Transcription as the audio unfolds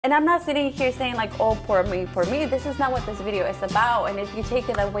And I'm not sitting here saying like, oh, poor me, poor me. This is not what this video is about. And if you take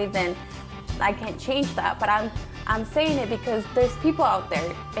it away, then I can't change that. But I'm saying it because there's people out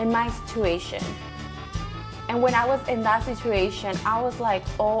there in my situation. And when I was in that situation, I was like,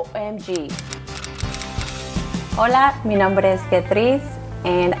 OMG. Hola, mi nombre es Beatriz,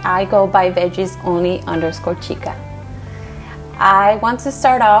 and I go by Veggies Only _chica. I want to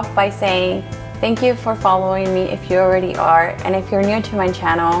start off by saying thank you for following me if you already are, and if you're new to my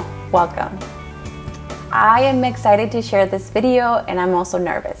channel, welcome. I am excited to share this video, and I'm also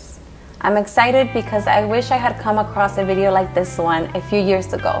nervous. I'm excited because I wish I had come across a video like this one a few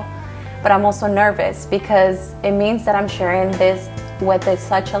years ago, but I'm also nervous because it means that I'm sharing this with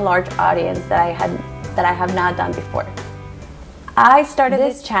such a large audience that I have not done before. I started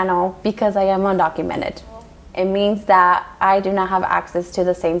this channel because I am undocumented. It means that I do not have access to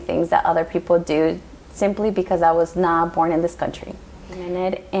the same things that other people do simply because I was not born in this country.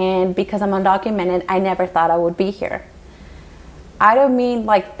 And because I'm undocumented, I never thought I would be here. I don't mean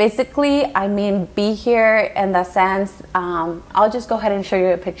like physically, I mean be here in the sense, I'll just go ahead and show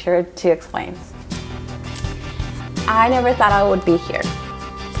you a picture to explain. I never thought I would be here.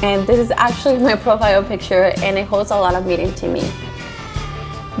 And this is actually my profile picture, and it holds a lot of meaning to me.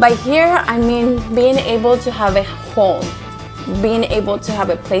 By here, I mean being able to have a home, being able to have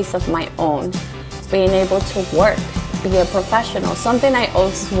a place of my own, being able to work, be a professional, something I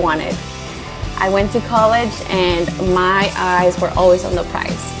always wanted. I went to college and my eyes were always on the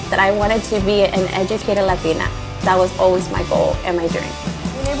prize, that I wanted to be an educated Latina. That was always my goal and my dream.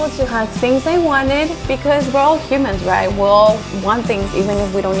 Being able to have things I wanted, because we're all humans, right? We all want things even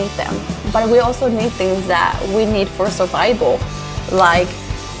if we don't need them. But we also need things that we need for survival, like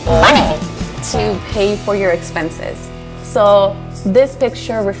money to pay for your expenses. So this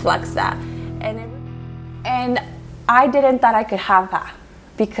picture reflects that. And I didn't thought I could have that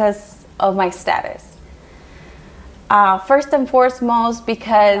because of my status. First and foremost,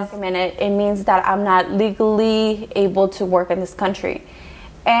 because it means that I'm not legally able to work in this country.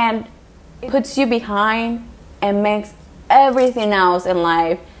 And it puts you behind and makes everything else in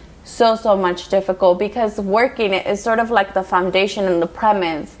life so much difficult, because working is sort of like the foundation and the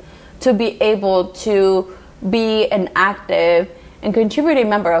premise to be able to be an active and contributing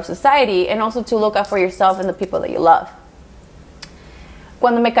member of society, and also to look out for yourself and the people that you love.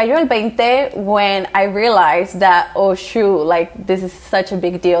 Cuando me cayó el 20, when I realized that, oh shoot, like this is such a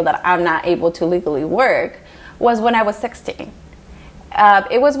big deal that I'm not able to legally work, was when I was 16.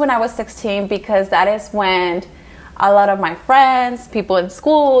 It was when I was 16 because that is when a lot of my friends, people in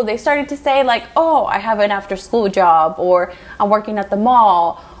school, they started to say like, oh, I have an after school job, or I'm working at the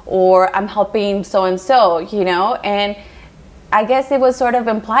mall, or I'm helping so-and-so, you know? And I guess it was sort of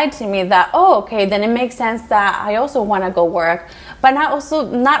implied to me that, oh, okay, then it makes sense that I also want to go work. But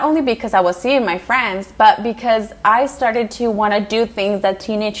not only because I was seeing my friends, but because I started to want to do things that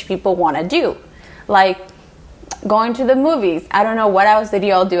teenage people want to do. Like going to the movies. I don't know what else did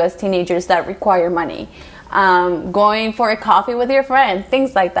y'all do as teenagers that require money. Going for a coffee with your friend,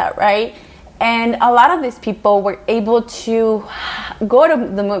 things like that, right? And a lot of these people were able to go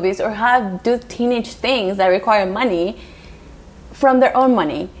to the movies or do teenage things that require money from their own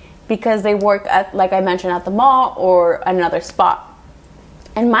money, because they work at, like I mentioned, at the mall or another spot.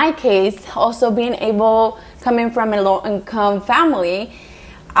 In my case, also being able, coming from a low-income family,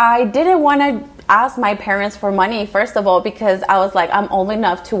 I didn't want to ask my parents for money, first of all, because I was like, I'm old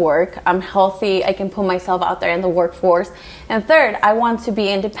enough to work, I'm healthy, I can put myself out there in the workforce. And third, I want to be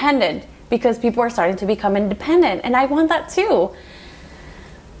independent, because people are starting to become independent, and I want that too.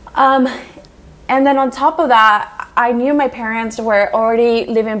 And then on top of that, I knew my parents were already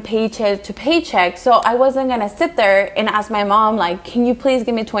living paycheck to paycheck, so I wasn't gonna sit there and ask my mom, like, can you please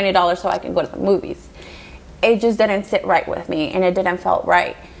give me $20 so I can go to the movies? It just didn't sit right with me, and it didn't feel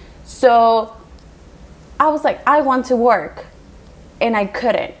right. So I was like, I want to work, and I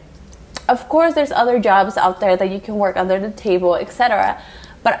couldn't. Of course, there's other jobs out there that you can work under the table, etc.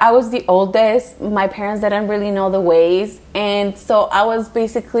 But I was the oldest. My parents didn't really know the ways, and so I was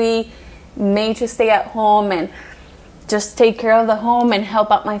basically made to stay at home and just take care of the home and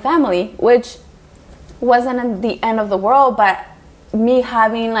help out my family, which wasn't the end of the world, but me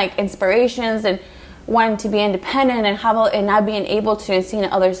having like inspirations and wanting to be independent and not being able to, and seeing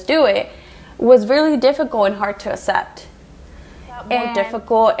others do it, was really difficult and hard to accept. More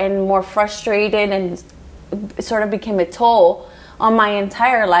difficult and more frustrated, and it sort of became a toll on my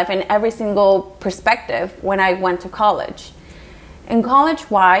entire life and every single perspective when I went to college. In college,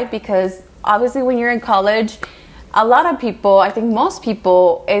 why? Because obviously when you're in college, a lot of people, I think most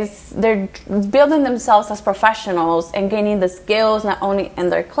people, they're building themselves as professionals and gaining the skills not only in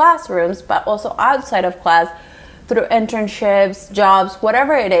their classrooms but also outside of class through internships, jobs,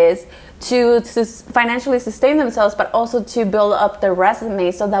 whatever it is, to financially sustain themselves, but also to build up their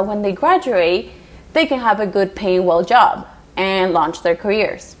resume so that when they graduate, they can have a good paying well job and launch their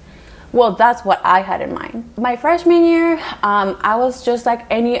careers. Well, that's what I had in mind. My freshman year, I was just like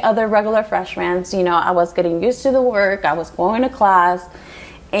any other regular freshman. You know, I was getting used to the work, I was going to class,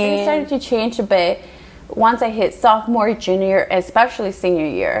 and it started to change a bit once I hit sophomore, junior, especially senior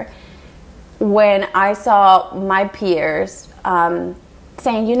year, when I saw my peers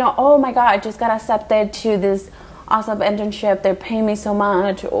saying, you know, oh my God, I just got accepted to this awesome internship, they're paying me so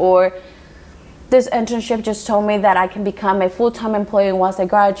much, or this internship just told me that I can become a full-time employee once I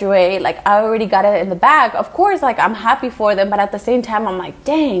graduate. Like, I already got it in the bag. Of course, like, I'm happy for them, but at the same time, I'm like,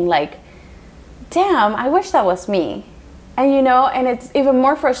 dang, like, damn, I wish that was me. And, you know, and it's even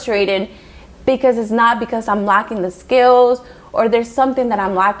more frustrating because it's not because I'm lacking the skills or there's something that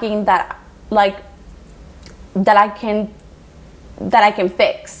I'm lacking that, like, that I can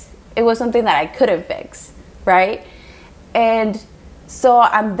fix. It was something that I couldn't fix, right? And so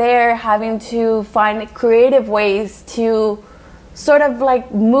I'm there having to find creative ways to sort of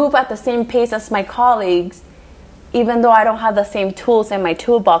like move at the same pace as my colleagues, even though I don't have the same tools in my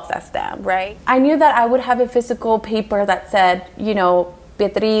toolbox as them, right? I knew that I would have a physical paper that said, you know,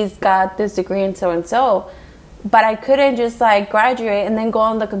 Beatriz got this degree and so, but I couldn't just like graduate and then go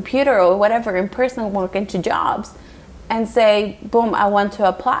on the computer or whatever in person, walk into jobs and say, boom, I want to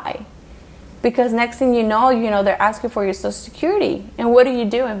apply. Because next thing you know, they're asking for your social security. And what do you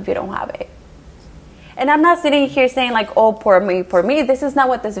do if you don't have it? And I'm not sitting here saying like, oh, poor me, poor me. This is not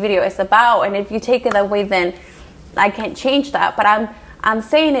what this video is about. And if you take it that way, then I can't change that. But I'm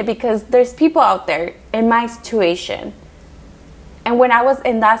saying it because there's people out there in my situation. And when I was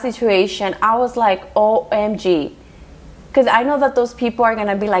in that situation, I was like, OMG. Because I know that those people are going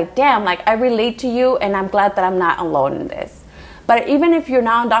to be like, damn, like I relate to you and I'm glad that I'm not alone in this. But even if you're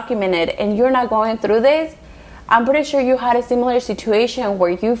not undocumented and you're not going through this, I'm pretty sure you had a similar situation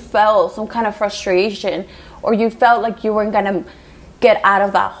where you felt some kind of frustration or you felt like you weren't gonna get out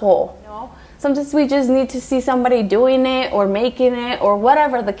of that hole. You know? Sometimes we just need to see somebody doing it or making it or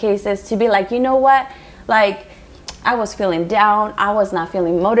whatever the case is to be like, you know what? Like, I was feeling down, I was not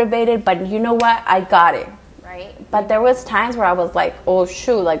feeling motivated, but you know what? I got it. Right? But there was times where I was like, oh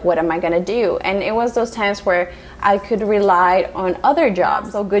shoot, like what am I gonna do? And it was those times where I could rely on other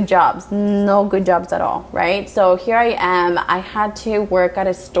jobs, so good jobs, no good jobs at all, right? So here I am, I had to work at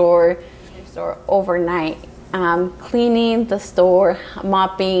a store overnight, cleaning the store,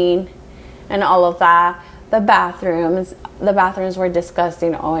 mopping, and all of that. The bathrooms were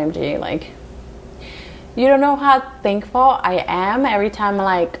disgusting, OMG, like, you don't know how thankful I am every time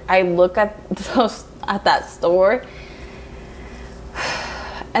like I look at that store.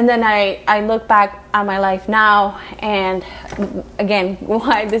 And then I look back at my life now, and again,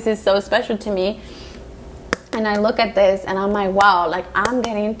 why this is so special to me. And I look at this and I'm like, wow, like I'm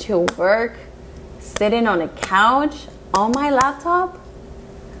getting to work sitting on a couch on my laptop.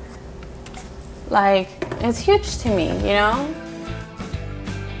 Like, it's huge to me, you know?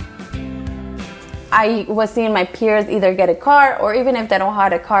 I was seeing my peers either get a car, or even if they don't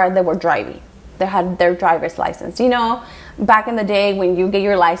have a car, they were driving. They had their driver's license. You know, back in the day when you get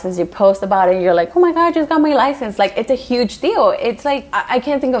your license, you post about it, you're like, oh my God, I just got my license. Like, it's a huge deal. It's like, I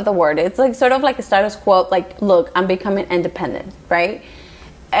can't think of the word. It's like sort of like a status quo, like, look, I'm becoming independent, right?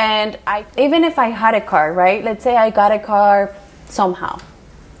 And even if I had a car, right? Let's say I got a car somehow,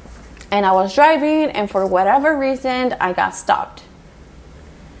 and I was driving, and for whatever reason, I got stopped.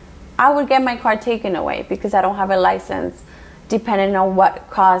 I would get my car taken away because I don't have a license, depending on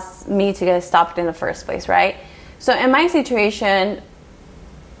what caused me to get stopped in the first place, right? So in my situation,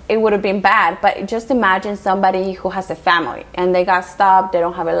 it would have been bad, but just imagine somebody who has a family and they got stopped, they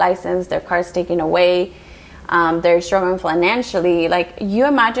don't have a license, their car's taken away, they're struggling financially. Like, you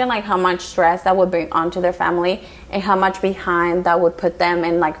imagine like how much stress that would bring onto their family and how much behind that would put them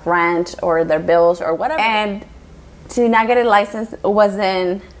in like rent or their bills or whatever. And to not get a license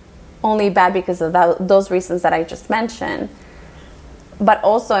wasn't only bad because of those reasons that I just mentioned, but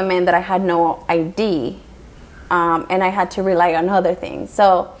also it meant that I had no ID, and I had to rely on other things.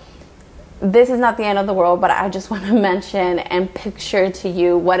 So this is not the end of the world, but I just want to mention and picture to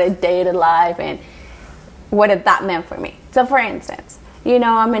you what a day to life and what that meant for me. So for instance, you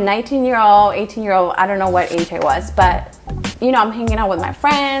know, I'm a 19-year-old, 18-year-old, I don't know what age I was, but you know, I'm hanging out with my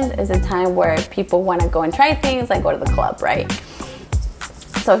friends. It's a time where people want to go and try things, like go to the club, right?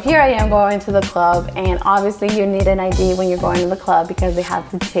 So here I am going to the club, and obviously you need an ID when you're going to the club because they have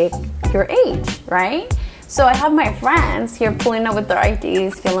to check your age, right? So I have my friends here pulling up with their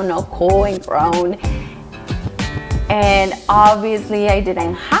IDs, feeling all cool and grown. And obviously I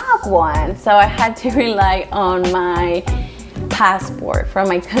didn't have one, so I had to rely on my passport from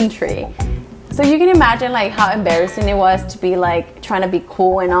my country. So you can imagine like how embarrassing it was to be like trying to be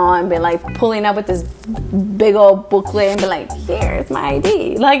cool and all and be like pulling up with this big old booklet and be like, here's my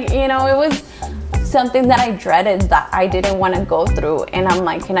ID. Like, you know, it was something that I dreaded, that I didn't want to go through. And I'm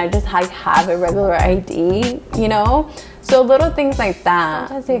like, can I just have a regular ID, you know? So little things like that.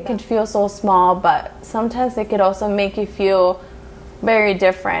 Sometimes it can feel so small, but sometimes it could also make you feel very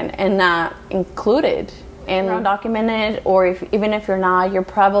different and not included. And undocumented, or even if you're not, you're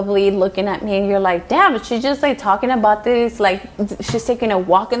probably looking at me and you're like, damn, she's just like talking about this, like she's taking a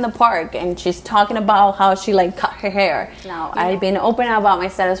walk in the park and she's talking about how she like cut her hair. Now, I've been open about my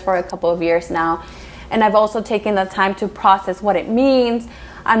status for a couple of years now, and I've also taken the time to process what it means.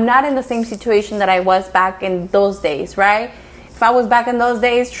 I'm not in the same situation that I was back in those days, right? If I was back in those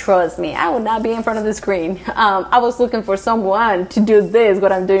days, trust me, I would not be in front of the screen. I was looking for someone to do this,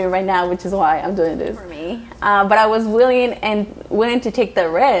 what I'm doing right now, which is why I'm doing this for me. But I was willing to take the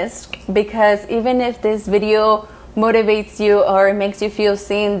risk, because even if this video motivates you or it makes you feel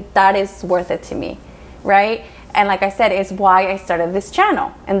seen, that is worth it to me, right? And like I said, it's why I started this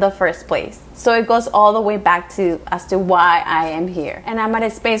channel in the first place. So it goes all the way back to as to why I am here. And I'm at a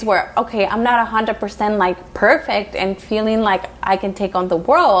space where, okay, I'm not 100% like perfect and feeling like I can take on the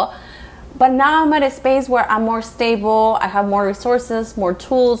world, but now I'm at a space where I'm more stable, I have more resources, more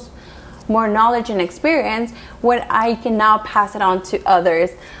tools, more knowledge and experience, where I can now pass it on to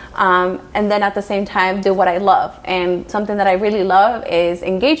others. And then at the same time do what I love. And something that I really love is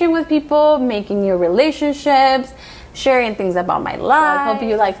engaging with people, making new relationships, sharing things about my life. So I hope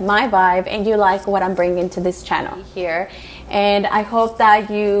you like my vibe and you like what I'm bringing to this channel here. And I hope that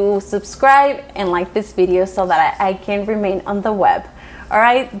you subscribe and like this video so that I can remain on the web. All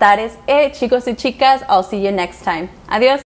right, that is it, chicos y chicas. I'll see you next time. Adios.